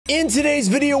In today's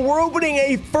video, we're opening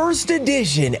a first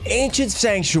edition Ancient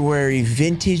Sanctuary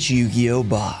Vintage Yu-Gi-Oh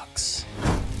box.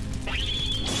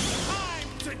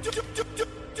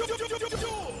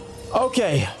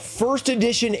 Okay, first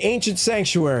edition Ancient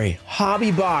Sanctuary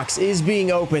hobby box is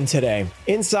being opened today.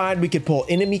 Inside, we could pull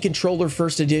Enemy Controller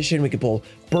first edition, we could pull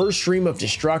Burst Stream of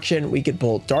Destruction, we could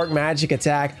pull Dark Magic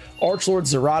Attack, Archlord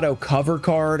Zerato cover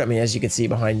card. I mean, as you can see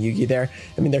behind Yugi there,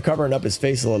 I mean, they're covering up his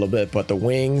face a little bit, but the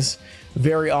wings,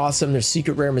 very awesome. There's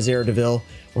Secret Rare Mazera Deville.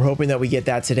 We're hoping that we get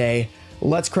that today.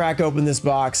 Let's crack open this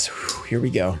box. Whew, here we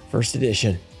go, first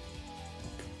edition.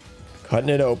 Cutting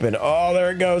it open. Oh,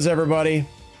 there it goes, everybody.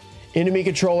 Enemy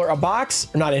Controller, a box,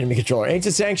 or not Enemy Controller,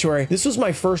 Ancient Sanctuary. This was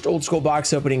my first old school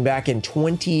box opening back in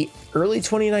early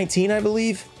 2019, I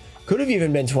believe. Could have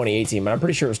even been 2018, but I'm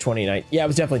pretty sure it was 2019. Yeah, it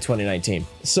was definitely 2019.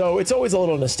 So it's always a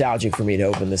little nostalgic for me to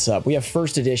open this up. We have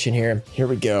first edition here. Here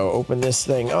we go. Open this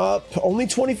thing up. Only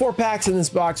 24 packs in this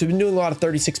box. We've been doing a lot of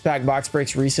 36-pack box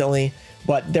breaks recently,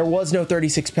 but there was no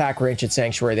 36-pack for Ancient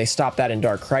Sanctuary. They stopped that in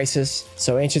Dark Crisis.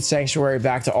 So Ancient Sanctuary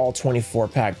back to all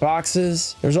 24-pack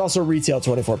boxes. There's also retail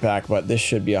 24-pack, but this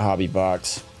should be a hobby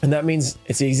box. And that means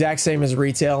it's the exact same as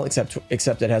retail, except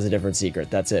it has a different secret.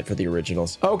 That's it for the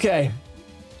originals. Okay.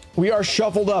 We are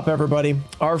shuffled up, everybody.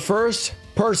 Our first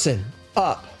person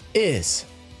up is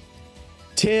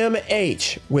Tim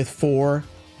H with 4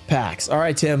 packs. All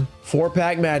right, Tim,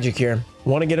 4-pack magic here.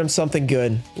 Want to get him something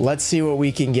good. Let's see what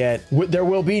we can get. There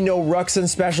will be no Ruxin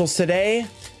specials today.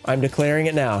 I'm declaring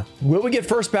it now. Will we get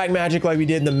first pack magic like we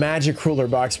did in the Magic Ruler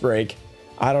box break?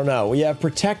 I don't know. We have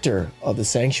Protector of the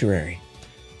Sanctuary,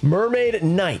 Mermaid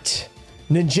Knight,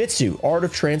 Ninjutsu, Art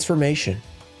of Transformation,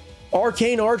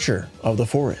 Arcane Archer of the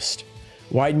Forest,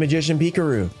 White Magician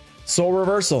Pikaru, Soul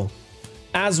Reversal,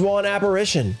 Aswan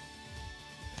Apparition,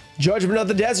 Judgment of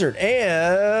the Desert,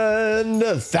 and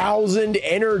 1000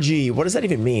 Energy. What does that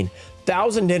even mean?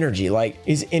 1000 Energy. Like,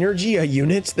 is energy a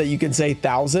unit that you can say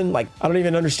 1000? Like, I don't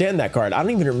even understand that card. I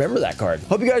don't even remember that card.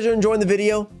 Hope you guys are enjoying the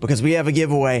video because we have a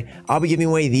giveaway. I'll be giving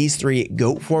away these 3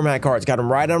 GOAT format cards. Got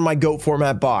them right on my GOAT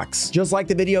format box. Just like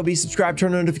the video, be subscribed,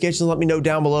 turn on notifications, let me know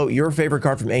down below your favorite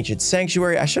card from Ancient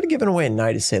Sanctuary. I should have given away a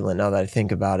Knight Assailant now that I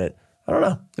think about it. I don't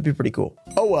know. That'd be pretty cool.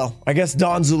 Oh well, I guess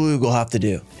Don Zalug will have to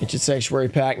do. Ancient Sanctuary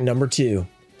pack number 2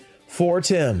 for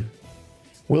Tim.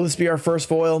 Will this be our first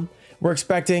foil? We're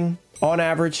expecting, on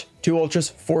average, 2 ultras,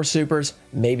 4 supers,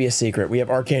 maybe a secret. We have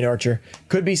Arcane Archer.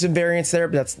 Could be some variants there,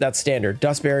 but that's standard.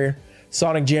 Dust Barrier,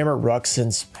 Sonic Jammer,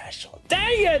 Ruxin Special.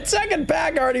 Dang it! Second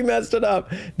pack already messed it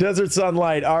up. Desert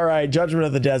Sunlight. All right, Judgment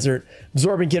of the Desert,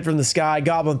 Absorbing Kid from the Sky,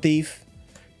 Goblin Thief,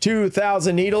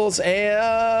 2000 Needles,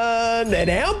 and an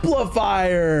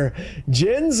Amplifier.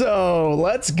 Genzo,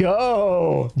 let's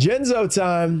go. Genzo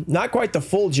time. Not quite the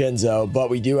full Genzo, but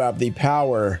we do have the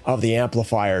power of the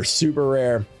Amplifier. Super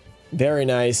rare. Very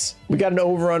nice. We got an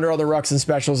over-under on the Ruxin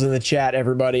specials in the chat,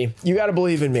 everybody. You got to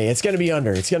believe in me. It's going to be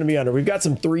under. It's going to be under. We've got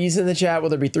some 3s in the chat. Will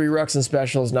there be 3 Ruxin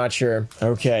specials? Not sure.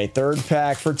 Okay, 3rd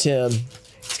pack for Tim.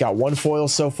 He's got 1 foil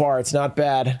so far. It's not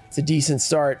bad. It's a decent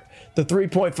start. The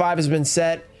 3.5 has been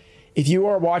set. If you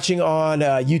are watching on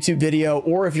a YouTube video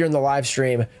or if you're in the live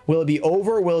stream, will it be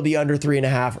over or will it be under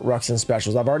 3.5 Ruxin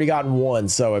specials? I've already gotten 1,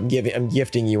 so I'm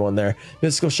gifting you one there.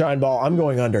 Mystical Shine Ball, I'm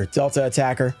going under. Delta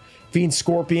Attacker, Fiend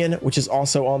Scorpion, which is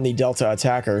also on the Delta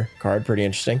Attacker card. Pretty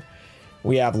interesting.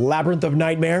 We have Labyrinth of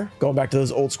Nightmare, going back to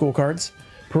those old school cards.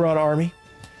 Piranha Army,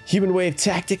 Human Wave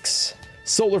Tactics,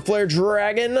 Solar Flare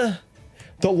Dragon,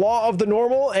 the Law of the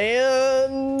Normal,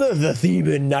 and the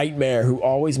Theban Nightmare, who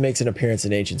always makes an appearance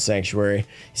in Ancient Sanctuary.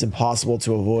 He's impossible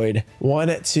to avoid.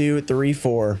 1, 2, 3,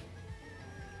 4.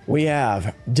 We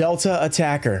have Delta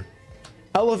Attacker,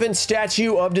 Elephant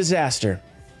Statue of Disaster,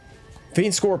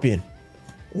 Fiend Scorpion,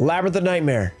 Labyrinth of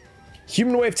Nightmare,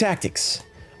 Human Wave Tactics,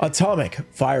 Atomic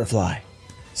Firefly,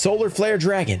 Solar Flare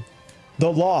Dragon,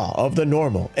 the Law of the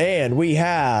Normal, and we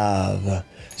have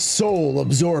Soul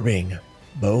Absorbing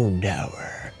Bone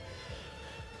Tower.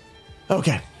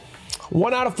 Okay,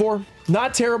 1 out of 4.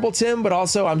 Not terrible, Tim, but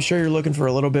also I'm sure you're looking for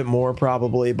a little bit more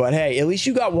probably. But hey, at least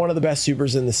you got one of the best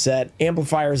supers in the set.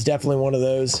 Amplifier is definitely one of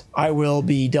those. I will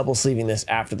be double sleeving this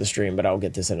after the stream, but I'll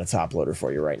get this in a top loader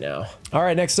for you right now. All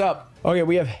right, next up. Okay,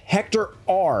 we have Hector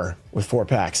R with 4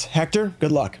 packs. Hector,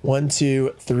 good luck. 1,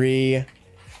 2, 3,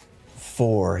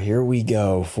 4. Here we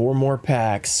go. 4 more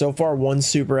packs. So far, 1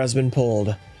 super has been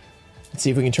pulled. Let's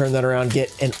see if we can turn that around,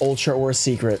 get an ultra or a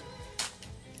secret.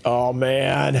 Oh,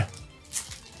 man.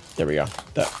 There we go.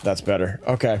 That's better.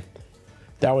 Okay.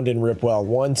 That one didn't rip well.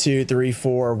 1, 2, 3,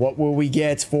 4. What will we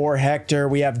get for Hector?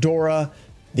 We have Dora,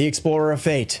 the Explorer of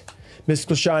Fate,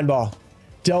 Mystical Shine Ball,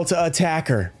 Delta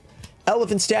Attacker,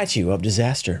 Elephant Statue of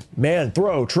Disaster. Man,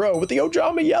 throw, Tro with the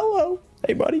Ojama Yellow.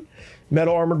 Hey, buddy.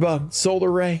 Metal Armored Bug.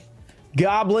 Solar Ray.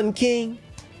 Goblin King.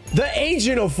 The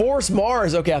Agent of Force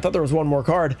Mars. Okay, I thought there was one more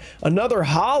card. Another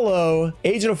holo.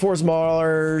 Agent of Force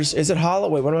Mars. Is it holo?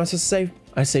 Wait, what am I supposed to say?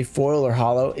 I say foil or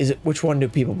holo. Is it? Which one do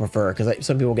people prefer? Because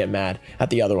some people get mad at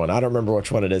the other one. I don't remember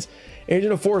which one it is.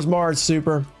 Agent of Force Mars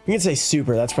super. You can say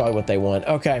super. That's probably what they want.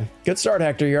 Okay, good start,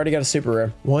 Hector. You already got a super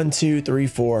rare. 1, 2, 3,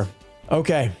 4.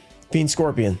 Okay, Fiend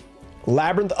Scorpion.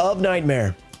 Labyrinth of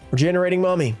Nightmare. Regenerating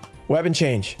Mummy. Weapon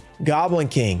change. Goblin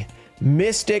King.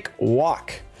 Mystic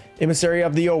Walk. Emissary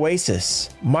of the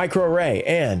Oasis, Micro Ray,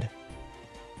 and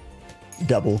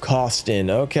Double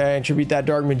Costin. Okay, attribute that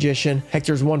Dark Magician.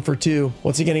 Hector's 1 for 2.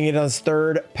 What's he gonna get on his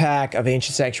 3rd pack of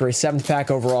Ancient Sanctuary? 7th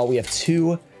pack overall. We have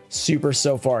 2 supers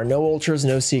so far. No ultras,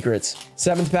 no secrets.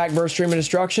 7th pack Burst Stream of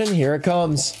Destruction. Here it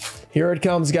comes. Here it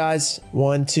comes, guys.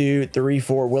 1, 2, 3,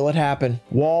 4. Will it happen?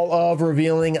 Wall of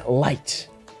Revealing Light.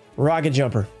 Rocket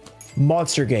Jumper.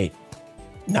 Monster Gate.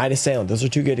 Night Assailant. Those are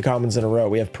 2 good commons in a row.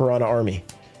 We have Piranha Army.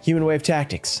 Human Wave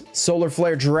Tactics, Solar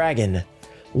Flare Dragon,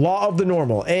 Law of the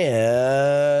Normal,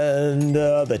 and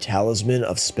the Talisman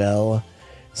of Spell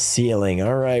Sealing.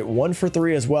 All right, 1 for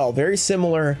 3 as well. Very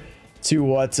similar to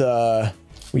what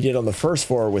we did on the first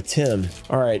 4 with Tim.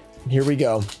 All right, here we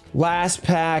go. Last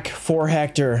pack for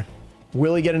Hector.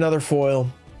 Will he get another foil?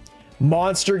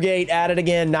 Monster Gate at it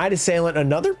again. Night Assailant,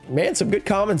 another, man, some good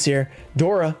comments here.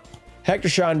 Dora, Hector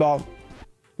Shineball,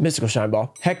 Mystical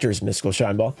Shineball, Hector's Mystical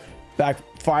Shineball.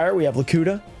 Backfire, we have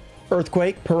Lakuta,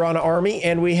 Earthquake, Piranha Army,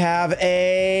 and we have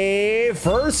a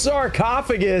first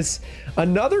Sarcophagus.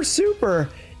 Another super.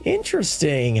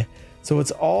 Interesting. So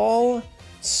it's all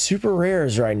super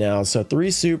rares right now. So 3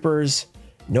 supers,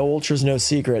 no ultras, no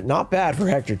secret. Not bad for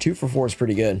Hector. 2 for 4 is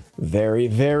pretty good. Very,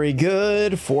 very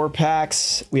good. 4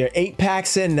 packs. We are 8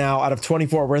 packs in now out of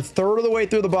 24. We're a third of the way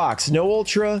through the box. No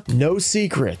ultra, no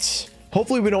secrets.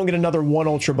 Hopefully we don't get another 1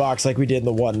 ultra box like we did in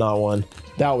the What Not one.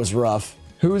 That was rough.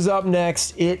 Who's up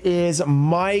next? It is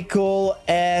Michael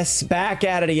S. Back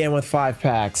at it again with 5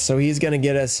 packs. So he's going to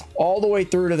get us all the way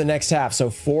through to the next half. So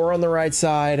 4 on the right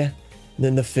side,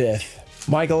 then the 5th.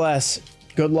 Michael S.,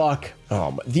 good luck.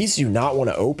 Oh, these do not want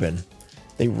to open.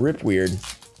 They rip weird.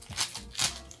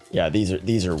 Yeah,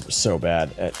 these are so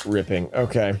bad at ripping.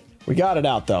 Okay. We got it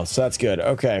out though, so that's good.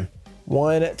 Okay.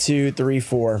 1, 2, 3,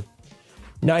 4.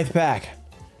 9th pack.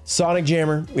 Sonic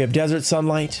Jammer. We have Desert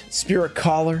Sunlight, Spirit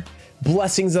Collar,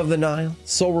 Blessings of the Nile,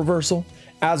 Soul Reversal,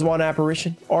 Aswan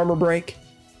Apparition, Armor Break,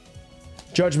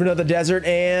 Judgment of the Desert,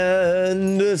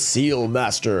 and Seal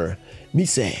Master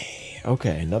Mise.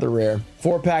 Okay, another rare.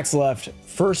 4 packs left.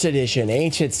 First edition,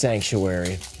 Ancient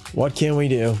Sanctuary. What can we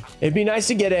do? It'd be nice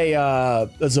to get a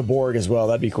Zaborg as well.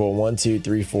 That'd be cool. 1, 2,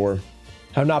 3, 4.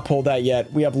 Have not pulled that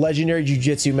yet. We have Legendary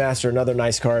Jiu-Jitsu Master, another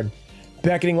nice card.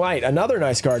 Beckoning Light, another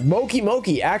nice card. Moki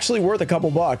Moki, actually worth a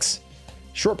couple bucks.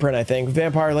 Short print, I think.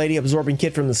 Vampire Lady, Absorbing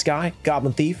Kit from the Sky.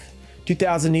 Goblin Thief,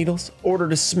 2,000 Needles, Order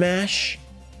to Smash,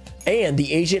 and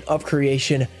the Agent of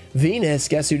Creation, Venus.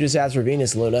 Guess who just asked for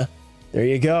Venus, Luna? There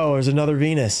you go. There's another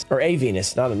Venus. Or a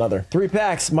Venus, not another. 3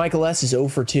 packs. Michael S. is 0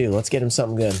 for 2. Let's get him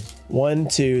something good. 1,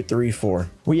 2, 3, 4.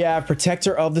 We have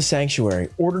Protector of the Sanctuary,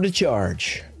 Order to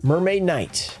Charge, Mermaid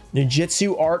Knight,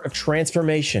 Ninjutsu Art of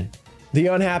Transformation, The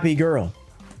Unhappy Girl,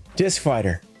 Disc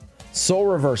Fighter, Soul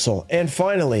Reversal, and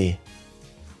finally,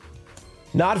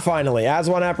 not finally,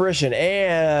 Aswan Apparition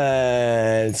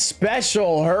and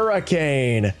Special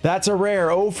Hurricane. That's a rare.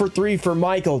 0 for 3 for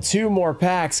Michael. 2 more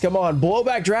packs. Come on.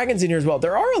 Blowback Dragons in here as well.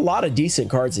 There are a lot of decent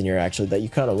cards in here, actually, that you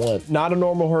kind of want. Not a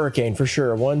normal Hurricane, for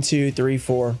sure. 1, 2, 3,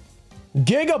 4.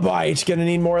 Gigabyte. Gonna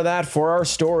need more of that for our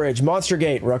storage. Monster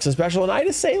Gate, Ruxin Special, and Night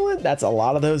Assailant. That's a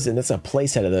lot of those, and that's a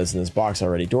playset of those in this box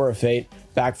already. Door of Fate,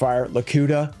 Backfire,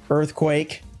 Lakuta,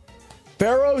 Earthquake,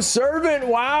 Pharaoh's Servant.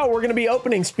 Wow, we're gonna be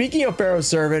opening. Speaking of Pharaoh's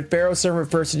Servant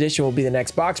first edition will be the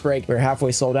next box break. We're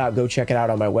halfway sold out. Go check it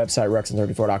out on my website,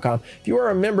 ruxin34.com. If you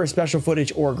are a member of Special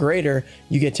Footage or greater,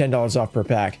 you get $10 off per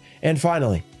pack. And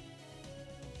finally,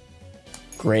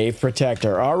 Grave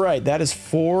Protector. All right, that is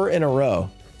 4 in a row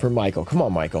for Michael. Come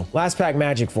on, Michael. Last pack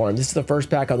magic for him. This is the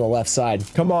first pack on the left side.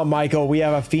 Come on, Michael. We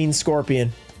have a Fiend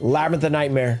Scorpion, Labyrinth of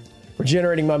Nightmare,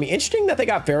 Regenerating Mummy. Interesting that they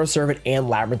got Pharaoh's Servant and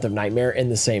Labyrinth of Nightmare in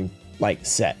the same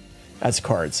set. That's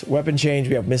cards. Weapon change.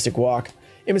 We have Mystic Walk,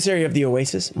 Emissary of the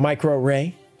Oasis, Micro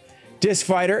Ray, Disc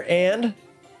Fighter, and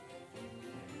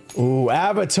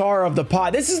Avatar of the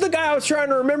Pot. This is the guy I was trying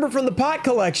to remember from the pot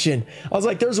collection. I was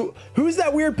like, who's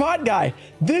that weird pot guy?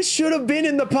 This should have been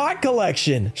in the pot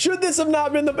collection. Should this have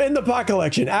not been in the pot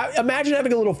collection? Imagine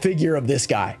having a little figure of this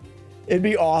guy. It'd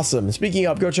be awesome. Speaking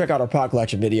of, go check out our pot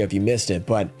collection video if you missed it.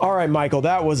 But all right, Michael,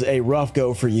 that was a rough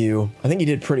go for you. I think you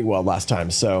did pretty well last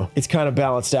time, so it's kind of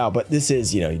balanced out. But this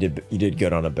is, you know, you did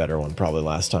good on a better one probably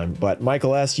last time. But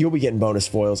Michael S., you'll be getting bonus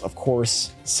foils, of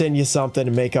course. Send you something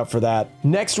to make up for that.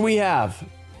 Next we have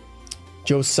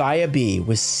Josiah B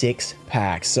with 6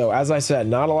 packs. So as I said,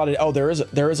 not a lot of, oh, there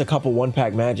is a couple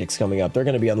 1-pack magics coming up. They're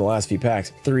going to be on the last few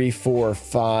packs. 3, 4,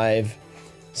 5,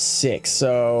 6.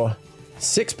 So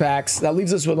 6 packs. That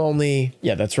leaves us with only,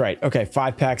 yeah, that's right. Okay,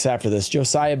 5 packs after this.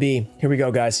 Josiah B. Here we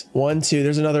go, guys. 1, 2.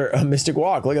 There's another Mystic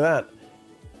Walk. Look at that.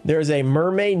 There's a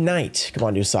Mermaid Knight. Come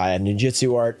on, Josiah.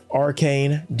 Ninjutsu Art.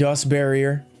 Arcane. Dust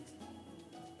Barrier.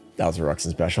 That was a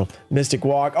Ruxin special. Mystic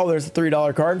Walk. Oh, there's a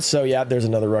 $3 card. So yeah, there's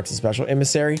another Ruxin special.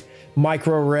 Emissary.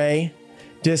 Micro Ray.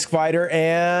 Disc Fighter.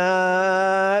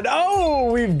 And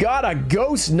oh, we've got a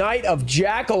Ghost Knight of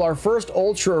Jackal. Our first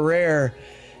ultra rare.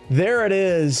 There it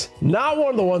is. Not one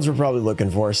of the ones we're probably looking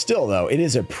for. Still, though, it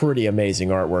is a pretty amazing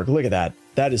artwork. Look at that.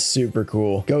 That is super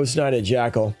cool. Ghost Knight of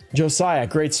Jackal. Josiah,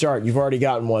 great start. You've already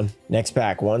gotten one. Next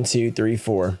pack. 1, 2, 3,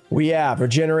 4. We have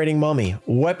Regenerating Mummy,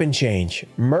 Weapon Change,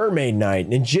 Mermaid Knight,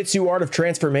 Ninjutsu Art of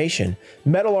Transformation,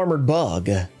 Metal Armored Bug,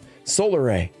 Solar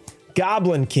Ray,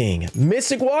 Goblin King,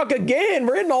 Mystic Walk again.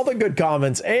 We're hitting all the good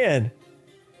comments. And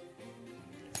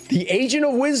the Agent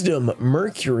of Wisdom,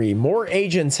 Mercury. More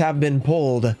agents have been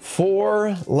pulled.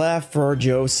 4 left for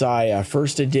Josiah.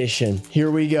 First edition.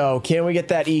 Here we go. Can we get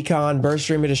that Econ, Burst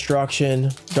Stream of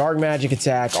Destruction, Dark Magic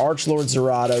Attack, Archlord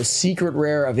Zerato, Secret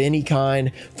Rare of any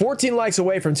kind. 14 likes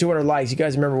away from 200 likes. You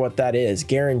guys remember what that is.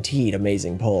 Guaranteed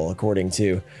amazing pull, according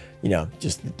to, you know,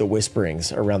 just the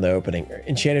whisperings around the opening.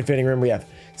 Enchanted Fitting Room, we have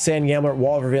Sand Gambler,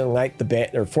 Wall of Revealing Light, the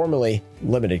band, or formerly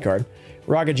limited card.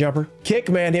 Rocket Jumper,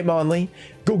 Kickman, Hitmonlee,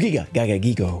 Go Giga, Gaga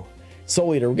Gigo,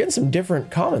 Soul Eater. We're getting some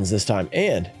different commons this time.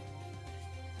 And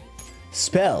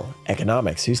Spell,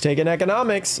 Economics. Who's taking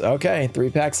Economics? Okay,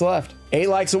 3 packs left. 8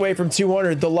 likes away from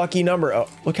 200, the lucky number. Oh,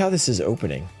 look how this is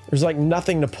opening. There's like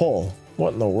nothing to pull.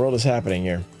 What in the world is happening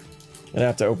here? I'm gonna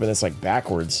have to open this like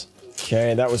backwards.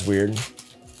 Okay, that was weird.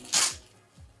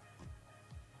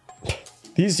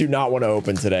 These do not want to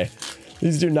open today.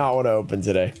 These do not want to open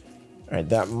today. All right,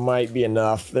 that might be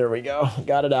enough. There we go.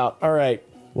 Got it out. All right.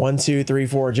 1, 2, 3,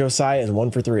 4. Josiah is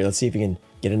 1 for 3. Let's see if we can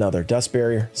get another. Dust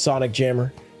Barrier, Sonic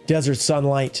Jammer, Desert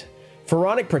Sunlight,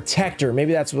 Pharaonic Protector.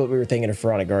 Maybe that's what we were thinking of.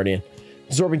 Pharaonic Guardian.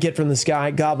 Absorbent Kit from the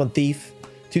Sky, Goblin Thief,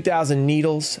 2,000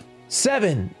 Needles,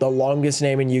 7, the longest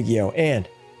name in Yu-Gi-Oh, and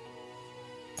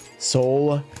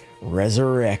Soul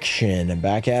Resurrection. And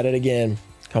back at it again.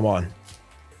 Come on.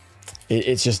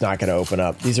 It's just not going to open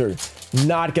up. These are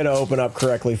not going to open up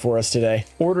correctly for us today.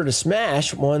 Order to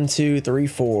Smash. 1, 2, 3,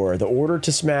 4. The order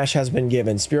to Smash has been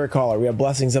given. Spirit Caller. We have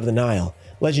Blessings of the Nile.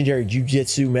 Legendary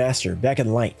Jiu-Jitsu Master. Back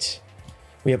in Light.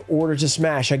 We have Order to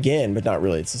Smash again, but not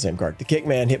really. It's the same card. The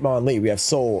Kickman, Hitmonlee. We have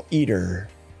Soul Eater,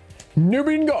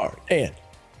 Nubian Guard, and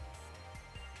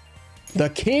the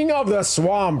King of the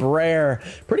Swamp Rare.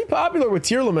 Pretty popular with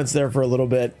tier limits there for a little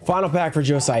bit. Final pack for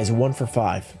Josiah is 1 for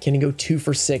 5. Can he go 2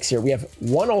 for 6 here? We have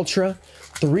 1 Ultra,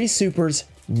 3 Supers,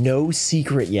 no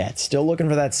secret yet. Still looking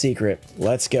for that secret.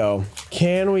 Let's go.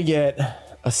 Can we get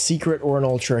a secret or an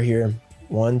Ultra here?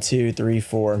 1, 2, 3,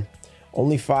 4.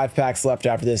 Only 5 packs left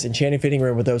after this. Enchanted Fitting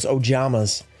Room with those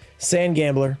Ojamas. Sand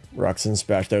Gambler, Ruxin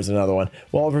Smash. There's another one.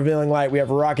 Wall of Revealing Light. We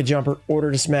have a Rocket Jumper,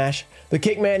 Order to Smash. The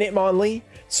Kickman, Hitmonlee.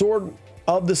 Sword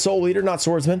of the Soul Eater, not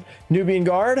Swordsman. Nubian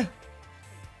Guard.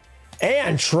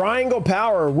 And Triangle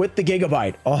Power with the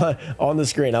Gigabyte on the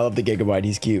screen. I love the Gigabyte.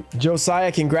 He's cute.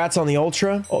 Josiah, congrats on the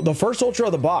Ultra. Oh, the first Ultra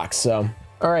of the box. So,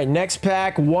 all right, next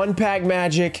pack. 1 pack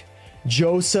Magic.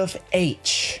 Joseph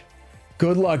H.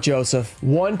 Good luck, Joseph.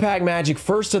 1 pack Magic,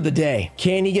 first of the day.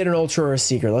 Can he get an Ultra or a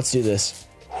Secret? Let's do this.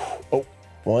 Oh,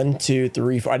 1, 2,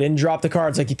 3, 4. I didn't drop the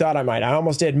cards like you thought I might. I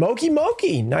almost did.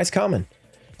 Moki. Nice comment.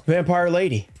 Vampire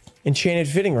Lady. Enchanted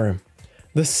Fitting Room.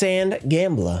 The Sand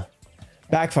Gambler.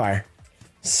 Backfire.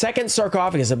 Second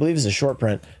Sarcophagus. I believe is a short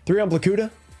print. 3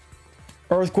 Amplicuda.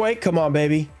 Earthquake. Come on,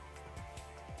 baby.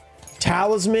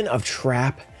 Talisman of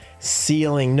Trap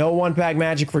Ceiling. No 1 pack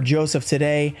Magic for Joseph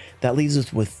today. That leaves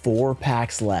us with 4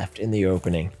 packs left in the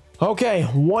opening. Okay,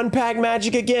 1 pack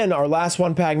Magic again. Our last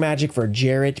 1 pack Magic for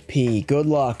Jarrett P. Good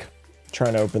luck.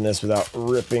 Trying to open this without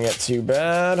ripping it too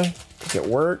bad. If it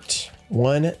worked.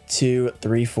 1, 2,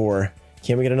 3, 4.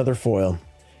 Can we get another foil?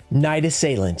 Night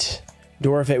Assailant.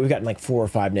 Door of Fate. We've gotten like 4 or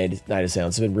 5 Night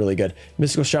Assailants. It's been really good.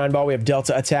 Mystical Shine Ball. We have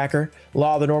Delta Attacker.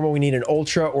 Law of the Normal. We need an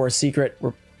Ultra or a Secret.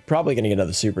 We're probably going to get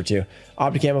another Super too.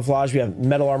 Optic Camouflage. We have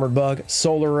Metal Armored Bug.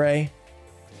 Solar Ray.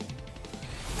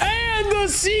 And the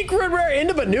Secret Rare. End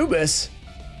of Anubis.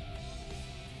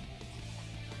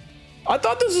 I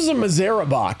thought this was a Mazera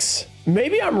box.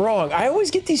 Maybe I'm wrong. I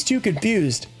always get these two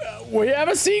confused. We have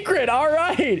a secret. All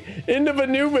right. End of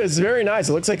Anubis. Very nice.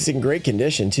 It looks like it's in great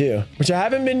condition too, which I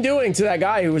haven't been doing to that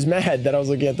guy who was mad that I was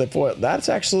looking at the foil. That's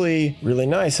actually really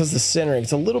nice. How's the centering?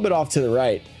 It's a little bit off to the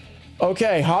right.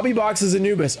 Okay. Hobby box is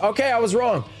Anubis. Okay. I was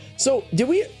wrong. So did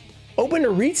we open a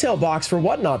retail box for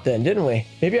Whatnot then, didn't we?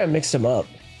 Maybe I mixed them up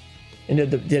and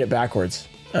did it backwards.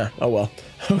 Oh well.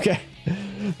 Okay.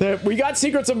 We got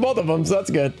secrets on both of them, so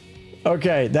that's good.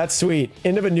 Okay, that's sweet.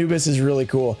 End of Anubis is really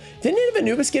cool. Didn't End of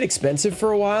Anubis get expensive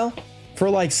for a while? For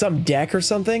like some deck or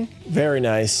something? Very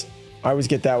nice. I always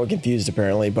get that one confused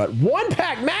apparently, but one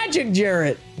pack magic,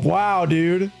 Jarrett. Wow,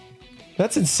 dude.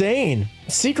 That's insane.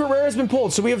 Secret rare has been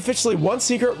pulled. So we have officially one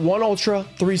secret, one ultra,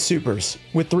 3 supers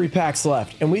with 3 packs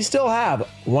left. And we still have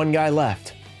one guy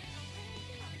left.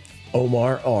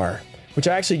 Omar R, which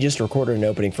I actually just recorded an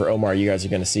opening for Omar. You guys are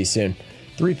going to see soon.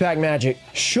 3-pack magic.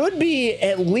 Should be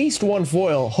at least 1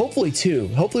 foil, hopefully 2.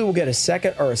 Hopefully we'll get a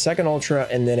second ultra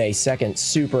and then a second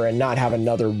super and not have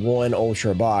another 1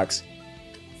 ultra box.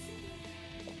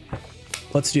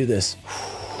 Let's do this.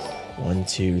 1,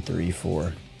 2, 3,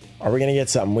 4. Are we gonna get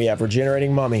something? We have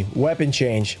Regenerating Mummy, Weapon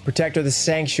Change, Protector of the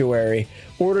Sanctuary,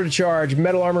 Order to Charge,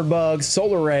 Metal Armored Bugs,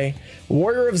 Solar Ray,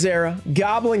 Warrior of Zera,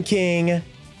 Goblin King,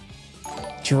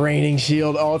 Draining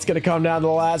Shield. Oh, it's gonna come down to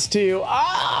the last 2.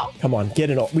 Oh! Come on, get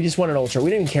an ultra. We just want an ultra.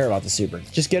 We didn't even care about the super.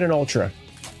 Just get an ultra.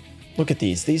 Look at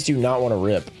these. These do not want to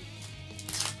rip.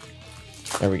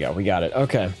 There we go. We got it.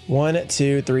 Okay. 1,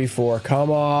 2, 3, 4. Come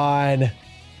on.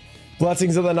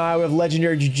 Blessings of the Nile. We have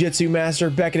Legendary Jiu-Jitsu Master,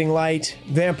 Beckoning Light,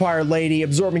 Vampire Lady,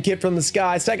 Absorbing Kit from the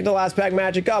Sky, second to last pack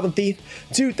magic, Goblin Thief,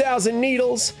 2,000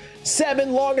 Needles,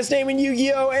 7 longest name in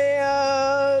Yu-Gi-Oh,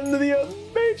 and the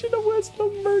Invasion of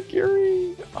Wisdom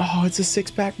Mercury. Oh, it's a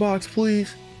 6-pack box,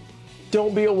 please.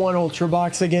 Don't be a 1 ultra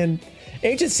box again.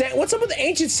 What's up with the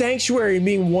Ancient Sanctuary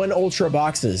being 1 ultra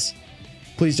boxes?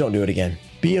 Please don't do it again.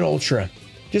 Be an ultra.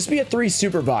 Just be a 3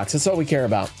 super box. That's all we care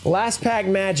about. Last pack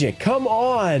magic. Come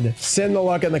on. Send the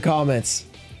luck in the comments.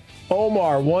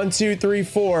 Omar, 1, 2, 3,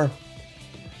 4.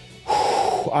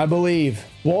 I believe.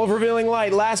 Wall of Revealing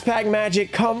Light. Last pack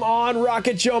magic. Come on,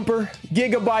 Rocket Jumper.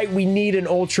 Gigabyte. We need an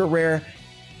ultra rare.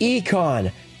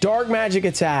 Econ. Dark Magic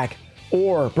Attack.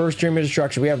 Or Burst Stream of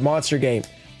Destruction. We have Monster Gate.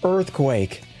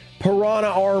 Earthquake. Piranha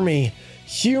Army.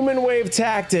 Human Wave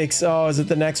Tactics. Oh, is it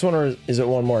the next one or is it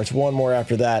one more? It's one more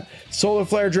after that. Solar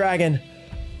Flare Dragon.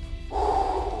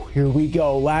 Here we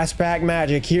go. Last pack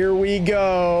magic. Here we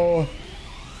go.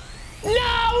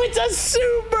 No, it's a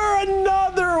super.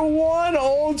 Another 1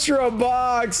 ultra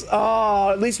box.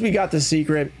 Oh, at least we got the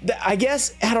secret. I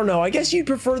guess, I don't know. I guess you'd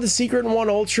prefer the secret in 1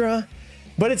 ultra.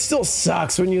 But it still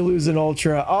sucks when you lose an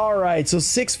ultra. All right, so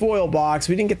 6 foil box.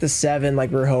 We didn't get the 7 like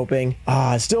we were hoping.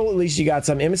 Still, at least you got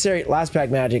some. Emissary, last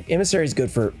pack magic. Emissary is good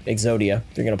for Exodia,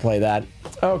 if you're going to play that.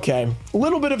 Okay, a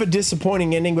little bit of a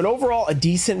disappointing ending, but overall, a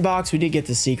decent box. We did get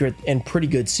the secret and pretty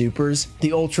good supers.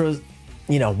 The ultra,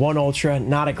 you know, 1 ultra,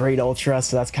 not a great ultra,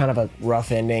 so that's kind of a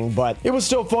rough ending, but it was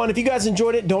still fun. If you guys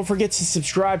enjoyed it, don't forget to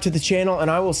subscribe to the channel, and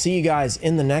I will see you guys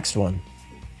in the next one.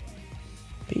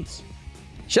 Peace.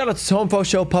 Shout out to Homefo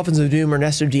Show, Puffins of Doom,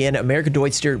 Ernesto Deanna, America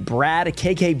Deutster, Brad,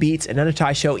 KK Beats,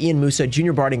 Ananatai Show, Ian Musa,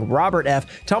 Junior Barding, Robert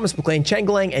F, Thomas McLean, Chen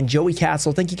Galang, and Joey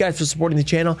Castle. Thank you guys for supporting the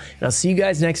channel, and I'll see you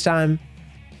guys next time.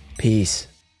 Peace.